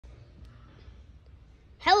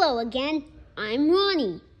Hello again, I'm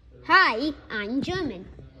Ronnie. Hi, I'm German.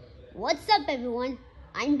 What's up everyone?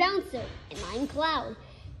 I'm Bouncer and I'm Cloud.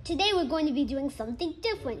 Today we're going to be doing something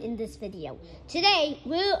different in this video. Today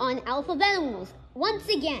we're on Alphabetimals once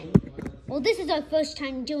again. Well, this is our first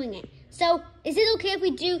time doing it. So, is it okay if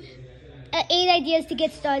we do 8 ideas to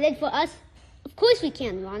get started for us? Of course we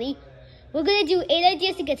can, Ronnie. We're going to do 8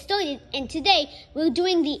 ideas to get started, and today we're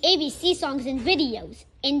doing the ABC songs and videos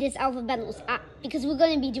in this Alphabetimals app because we're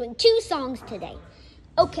going to be doing 2 songs today.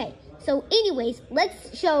 Okay, so anyways,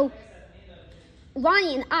 let's show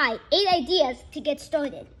Ronnie and I 8 ideas to get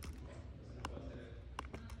started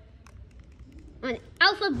on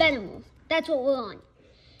Alphabetimals. That's what we're on,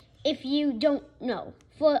 if you don't know,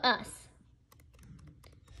 for us.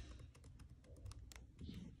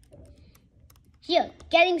 Here,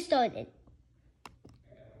 getting started.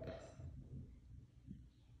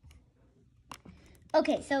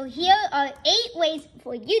 Okay, so here are 8 ways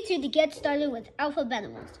for you two to get started with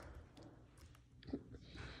Alphabetimals.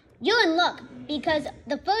 You're in luck because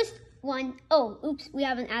the first one, we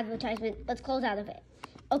have an advertisement. Let's close out of it.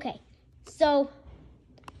 Okay, so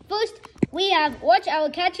first we have watch our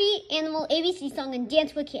catchy animal ABC song and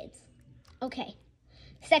dance for kids. Okay.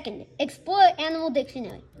 Second, explore animal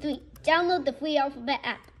dictionary. 3, download the free alphabet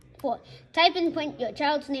app. 4, type and print your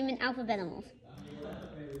child's name in Alphabetimals.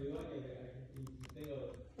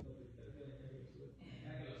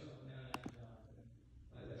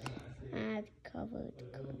 Add covered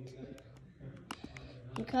content.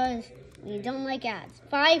 Because we don't like ads.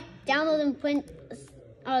 5, download and print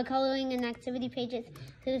our coloring and activity pages.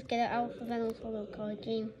 6, get our Alphabetimals photo card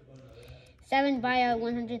game. 7, buy our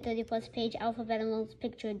 130 plus page Alphabetimals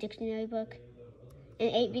picture dictionary book.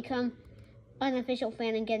 And 8, become an official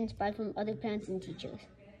fan and get inspired from other parents and teachers.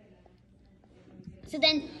 So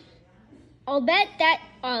then, I'll bet that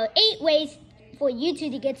are 8 ways for you two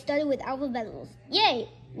to get started with Alphabetimals. Yay!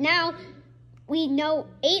 Now, we know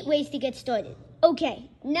 8 ways to get started. Okay,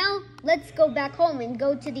 now let's go back home and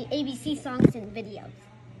go to the ABC songs and videos.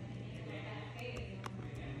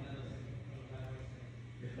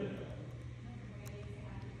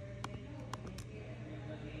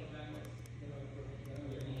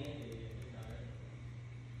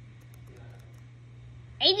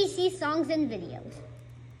 ABC songs and videos.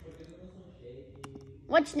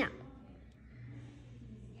 What's now?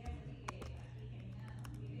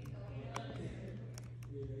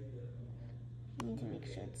 I need to make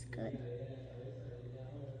sure it's good.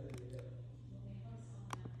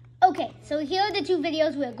 Okay, so here are the 2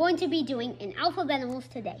 videos we're going to be doing in Alphabetimals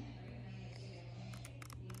today.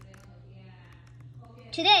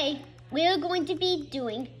 Today, we're going to be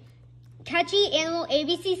doing Catchy Animal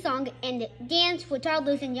ABC Song and Dance for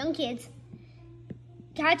Toddlers and Young Kids,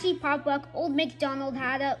 Catchy Pop-Rock, Old Macdonald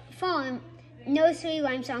Had a Farm, Nursery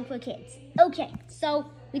Rhyme Song for Kids. Okay, so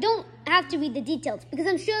we don't have to read the details because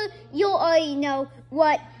I'm sure you'll already know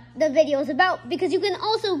what the video is about because you can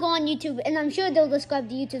also go on YouTube and I'm sure they'll describe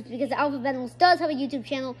the YouTube because the Alphabetimals does have a YouTube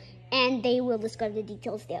channel and they will describe the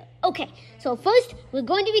details there. Okay, so first we're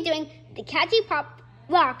going to be doing the Catchy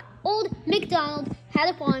Pop-Rock, Old Macdonald Had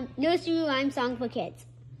a Farm, Nursery Rhyme Song for Kids.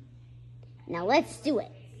 Now let's do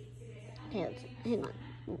it. Okay, hang on.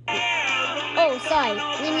 Oh, sorry.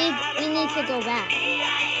 We need to go back.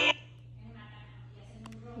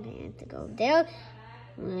 Okay, I have to go there.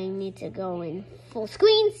 I need to go in full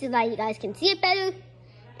screen so that you guys can see it better.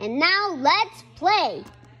 And now let's play.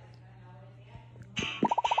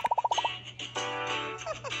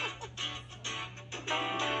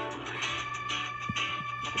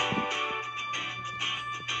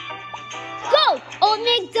 Old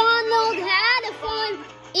Macdonald had a farm,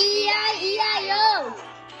 E-I-E-I-O.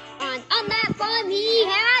 On that farm he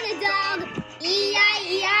had a dog,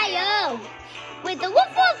 E-I-E-I-O. With a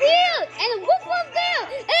woof woof here and a woof woof there,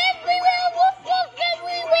 everywhere woof woof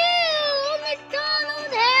everywhere. Old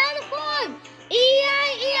Macdonald had a farm,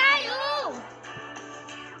 E-I-E-I-O.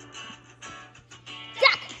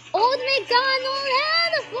 Duck, Old Macdonald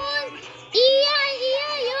had a farm,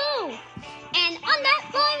 E-I-E-I-O. And on that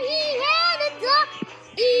farm he had a duck,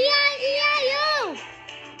 E-I-E-I-O.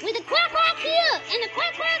 With a quack quack here and a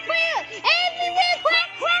quack quack there. Everywhere quack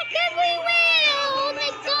quack everywhere. Old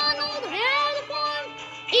Macdonald had a farm,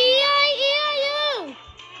 E-I-E-I-O.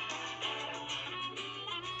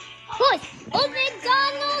 Horse, Old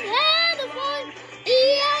Macdonald had a farm,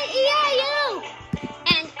 E-I-E-I-O.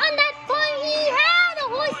 And on that farm he had a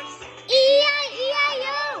horse,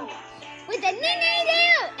 E-I-E-I-O. With a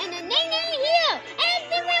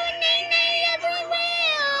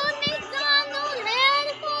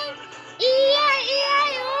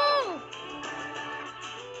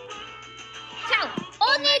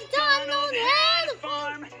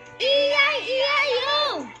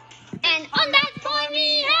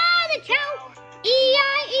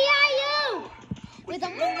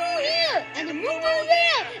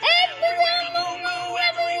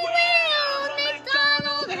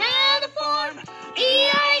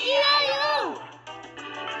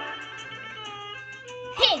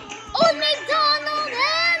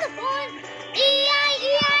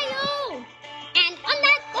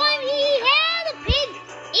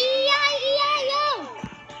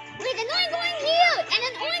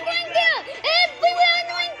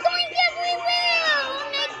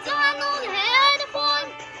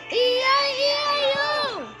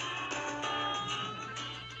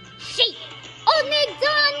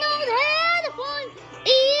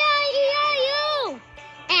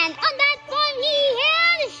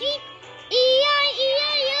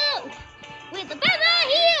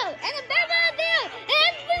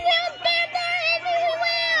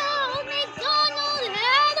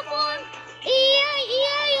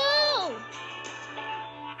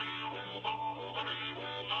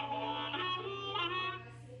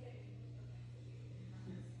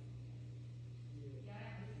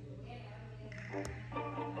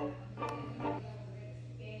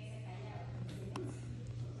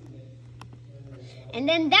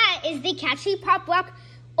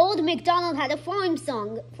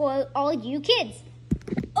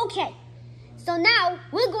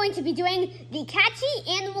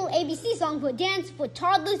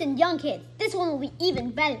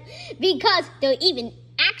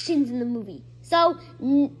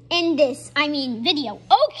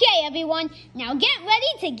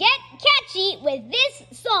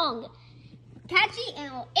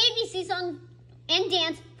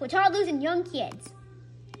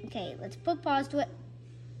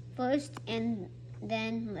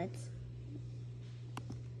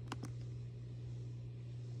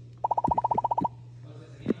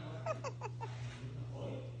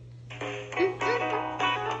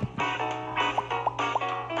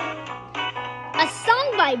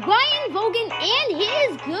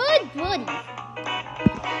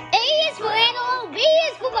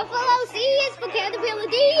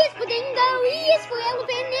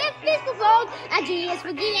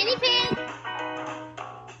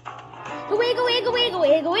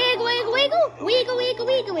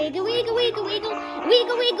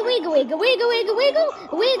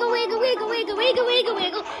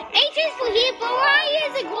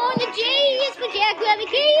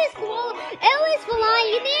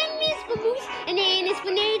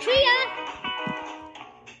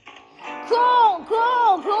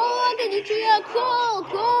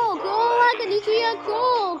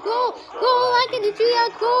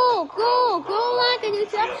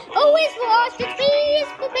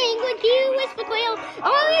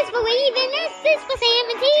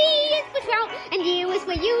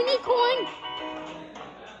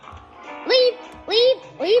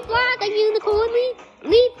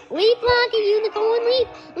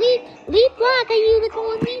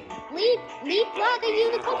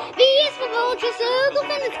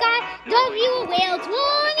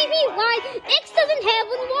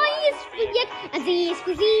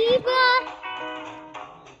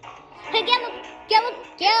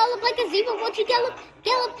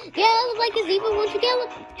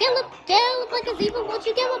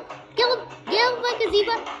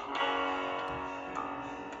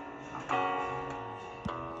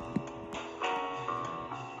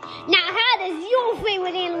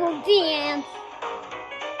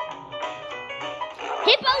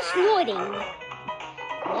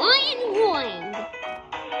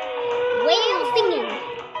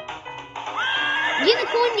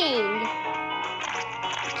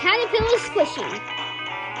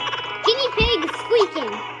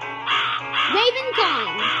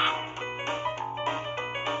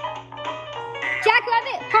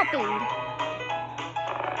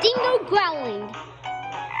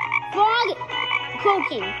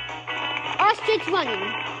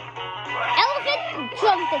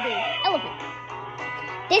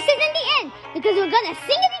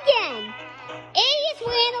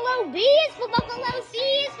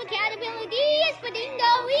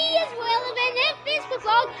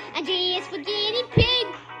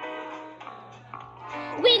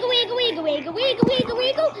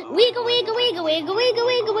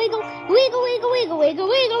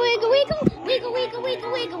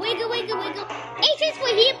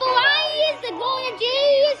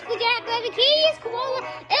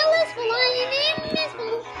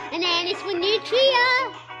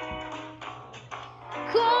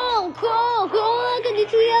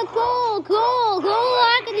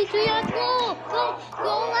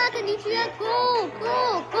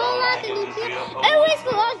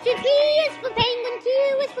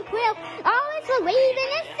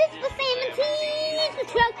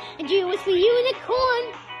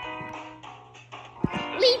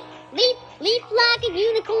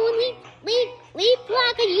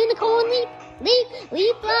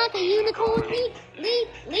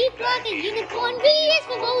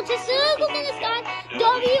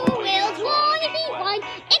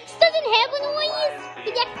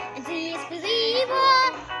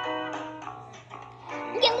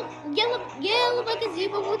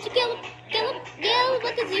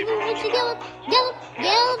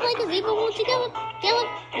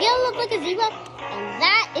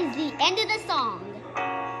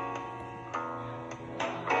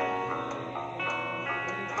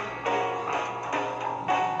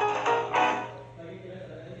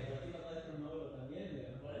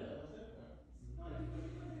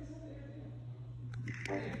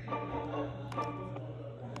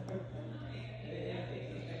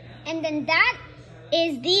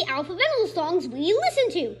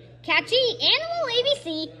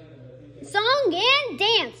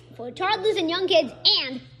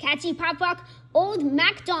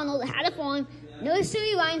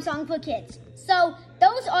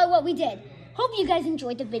Hope you guys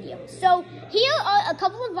enjoyed the video. So here are a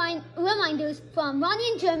couple of reminders from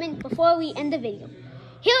Ronnie and German before we end the video.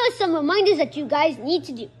 Here are some reminders that you guys need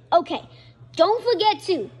to do. Okay, don't forget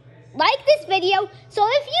to like this video. So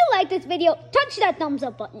if you like this video, touch that thumbs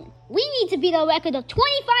up button. We need to beat a record of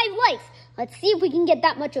 25 likes. Let's see if we can get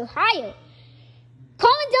that much or higher.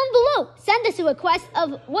 Comment down below. Send us a request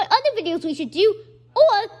of what other videos we should do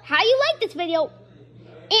or how you like this video.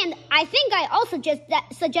 And I think I also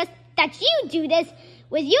suggest that you do this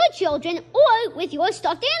with your children or with your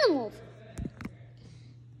stuffed animals.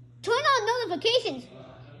 Turn on notifications.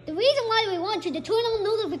 The reason why we want you to turn on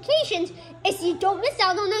notifications is so you don't miss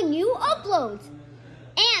out on our new uploads.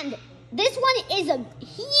 And this one is a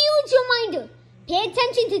huge reminder. Pay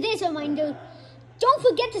attention to this reminder. Don't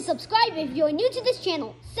forget to subscribe if you're new to this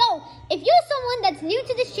channel. So, if you're someone that's new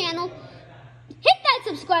to this channel, hit that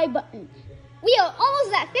subscribe button. We are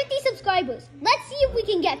almost at 50 subscribers. Let's see if we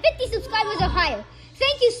can get 50 subscribers or higher.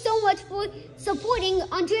 Thank you so much for supporting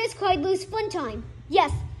Andreas Kreidler's Fun Time.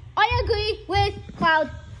 Yes, I agree with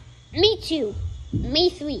Cloud. Me too.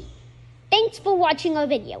 Me 3. Thanks for watching our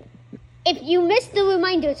video. If you missed the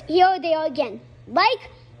reminders, here they are again.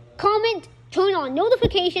 Like, comment, turn on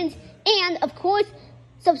notifications, and of course,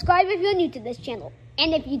 subscribe if you're new to this channel.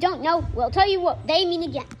 And if you don't know, we'll tell you what they mean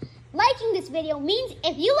again. Liking this video means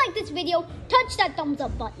if you like this video, touch that thumbs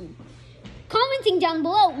up button. Commenting down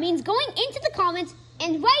below means going into the comments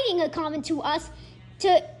and writing a comment to us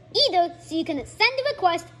to either so you can send a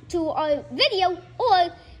request to our video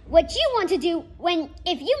or what you want to do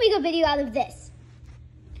if you make a video out of this.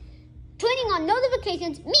 Turning on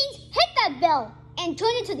notifications means hit that bell and turn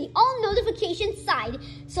it to the all notifications side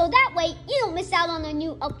so that way you don't miss out on our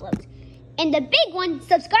new uploads. And the big one,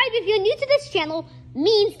 subscribe if you're new to this channel,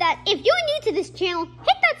 means that if you're new to this channel,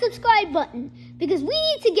 hit that subscribe button because we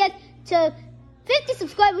need to get to 50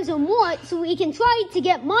 subscribers or more so we can try to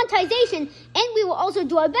get monetization, and we will also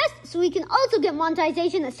do our best so we can also get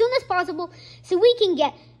monetization as soon as possible so we can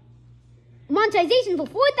get monetization for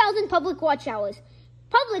 4,000 public watch hours.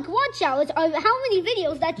 Public watch hours are how many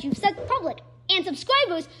videos that you've set public, and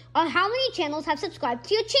subscribers are how many channels have subscribed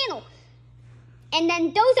to your channel. And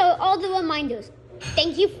then those are all the reminders.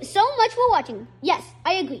 Thank you so much for watching. Yes,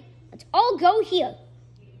 I agree. Let's all go here.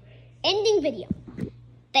 Ending video.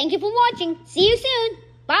 Thank you for watching. See you soon.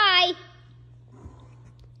 Bye.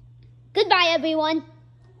 Goodbye, everyone.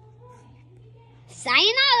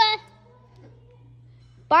 Sayonara.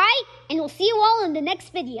 Bye, and we'll see you all in the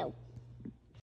next video.